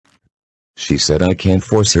She said I can't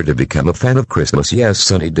force her to become a fan of Christmas. Yes,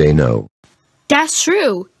 sunny day, no. That's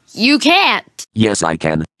true. You can't. Yes, I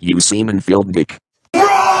can, you semen-filled dick.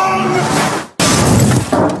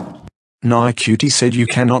 Nya Cutie said you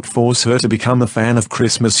cannot force her to become a fan of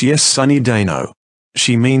Christmas. Yes, sunny day, no.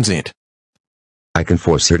 She means it. I can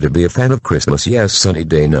force her to be a fan of Christmas. Yes, sunny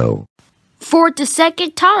day, no. For the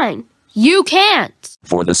second time. You can't.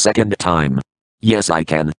 For the second time. Yes, I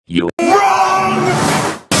can, you.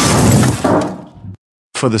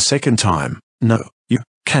 For the second time, no, you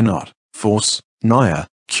cannot force Nya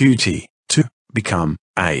Cutie to become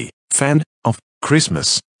a fan of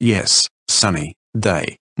Christmas. Yes, sunny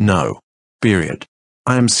day, no. Period.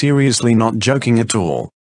 I am seriously not joking at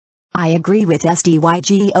all. I agree with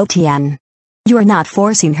CYSDN. You are not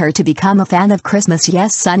forcing her to become a fan of Christmas.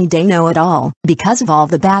 Yes, sunny day, no at all, because of all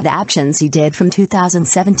the bad actions he did from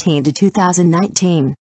 2017 to 2019.